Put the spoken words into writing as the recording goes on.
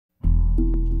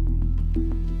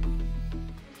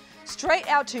straight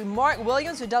out to Mark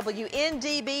Williams with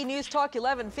WNDB News Talk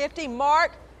 1150.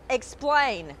 Mark,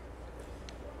 explain.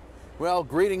 Well,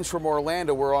 greetings from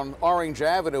Orlando. We're on Orange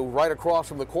Avenue, right across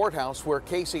from the courthouse, where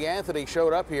Caylee Anthony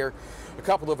showed up here a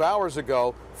couple of hours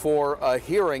ago for a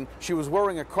hearing. She was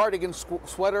wearing a cardigan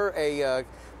sweater, a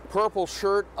purple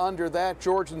shirt under that.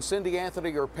 George and Cindy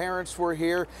Anthony, her parents, were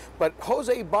here. But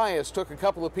Jose Baez took a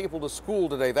couple of people to school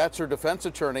today. That's her defense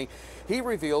attorney. He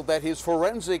revealed that his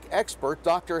forensic expert,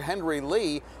 Dr. Henry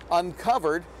Lee,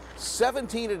 uncovered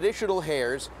 17 additional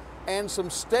hairs and some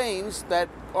stains that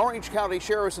Orange County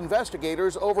Sheriff's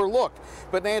investigators overlooked.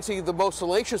 But Nancy, the most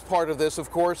salacious part of this,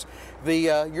 of course,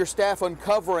 your staff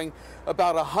uncovering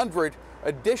about 100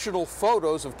 additional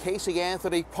photos of Caylee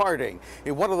Anthony partying.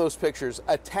 In one of those pictures,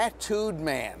 a tattooed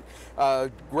man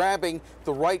grabbing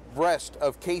the right breast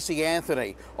of Caylee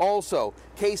Anthony. Also,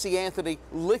 Caylee Anthony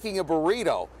licking a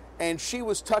burrito, and she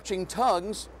was touching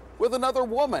tongues with another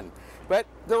woman. But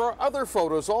there are other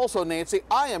photos also, Nancy.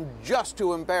 I am just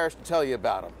too embarrassed to tell you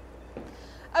about them.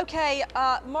 Okay,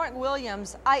 Mark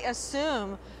Williams, I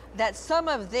assume that some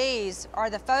of these are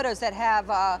the photos that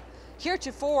have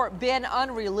heretofore been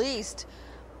unreleased.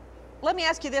 Let me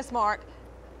ask you this, Mark.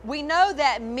 We know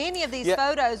that many of these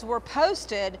photos were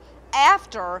posted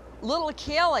after little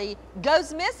Caylee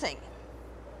goes missing.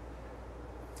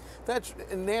 That's,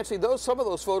 Nancy, some of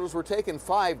those photos were taken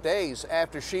 5 days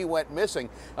after she went missing.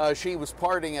 She was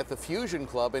partying at the Fusion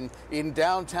Club in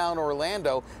downtown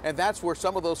Orlando, and that's where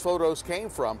some of those photos came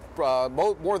from,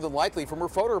 more than likely from her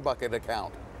photo bucket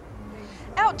account.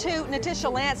 Out to Natisha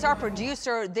Lance, our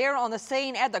producer, there on the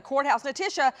scene at the courthouse.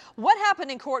 Natisha, what happened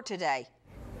in court today?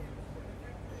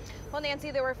 Well,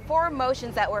 Nancy, there were 4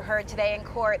 motions that were heard today in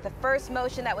court. The first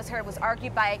motion that was heard was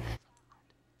argued by...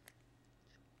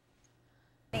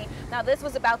 Now, this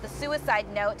was about the suicide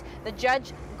note. The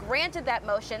judge granted that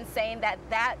motion, saying that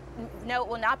that note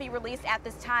will not be released at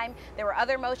this time. There were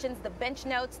other motions, the bench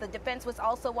notes. The defense was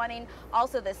also wanting,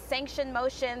 the sanction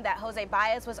motion that Jose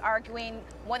Baez was arguing,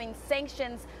 wanting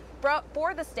sanctions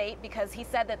for the state because he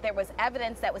said that there was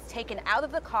evidence that was taken out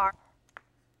of the car.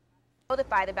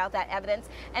 Notified about that evidence.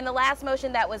 And the last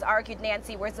motion that was argued,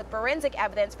 Nancy, was the forensic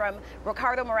evidence from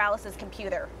Ricardo Morales'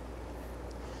 computer.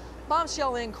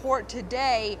 Bombshell in court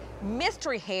today,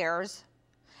 mystery hairs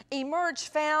emerged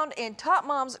found in Top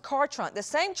Mom's car trunk. The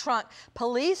same trunk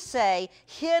police say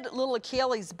hid little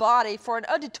Caylee's body for an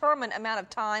undetermined amount of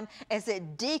time as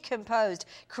it decomposed,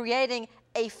 creating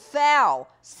a foul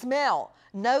smell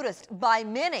noticed by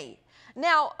many.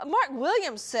 Now, Mark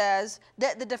Williams says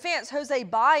that the defense, Jose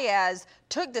Baez,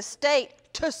 took the state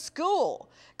to school,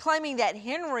 claiming that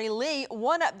Henry Lee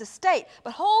won up the state.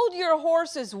 But hold your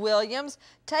horses, Williams.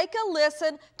 Take a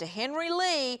listen to Henry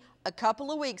Lee a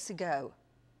couple of weeks ago.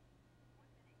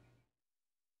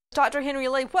 Dr. Henry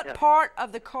Lee, what part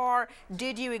of the car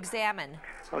did you examine?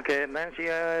 Okay, Nancy,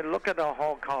 look at the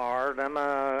whole car, then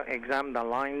examine the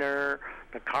liner,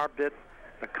 the carpet,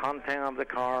 the content of the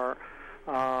car.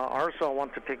 Also, I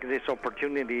want to take this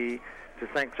opportunity to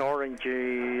thank the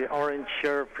Orange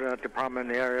Sheriff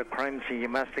Department area crime scene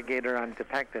investigator and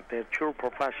detective. They're true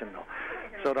professional.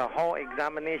 So the whole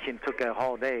examination took a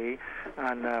whole day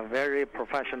in a very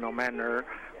professional manner.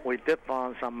 We did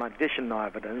find some additional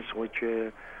evidence which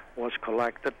was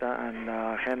collected and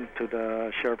handed to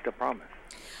the Sheriff Department.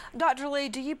 Dr. Lee,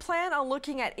 do you plan on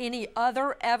looking at any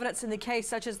other evidence in the case,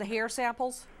 such as the hair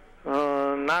samples?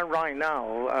 Not right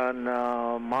now. And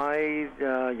my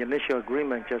initial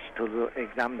agreement just to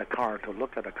examine the car, to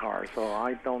look at the car. So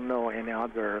I don't know any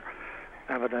other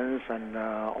evidence, and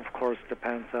of course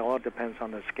all depends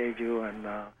on the schedule and.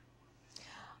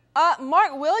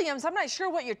 Mark Williams, I'm not sure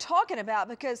what you're talking about,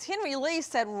 because Henry Lee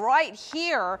said right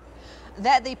here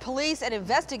that the police and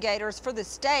investigators for the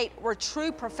state were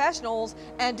true professionals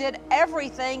and did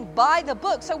everything by the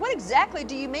book. So what exactly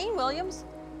do you mean, Williams?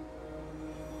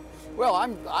 Well,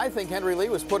 I think Henry Lee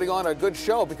was putting on a good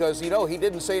show because, you know, he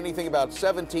didn't say anything about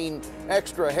 17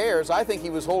 extra hairs. I think he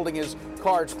was holding his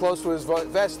cards close to his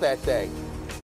vest that day.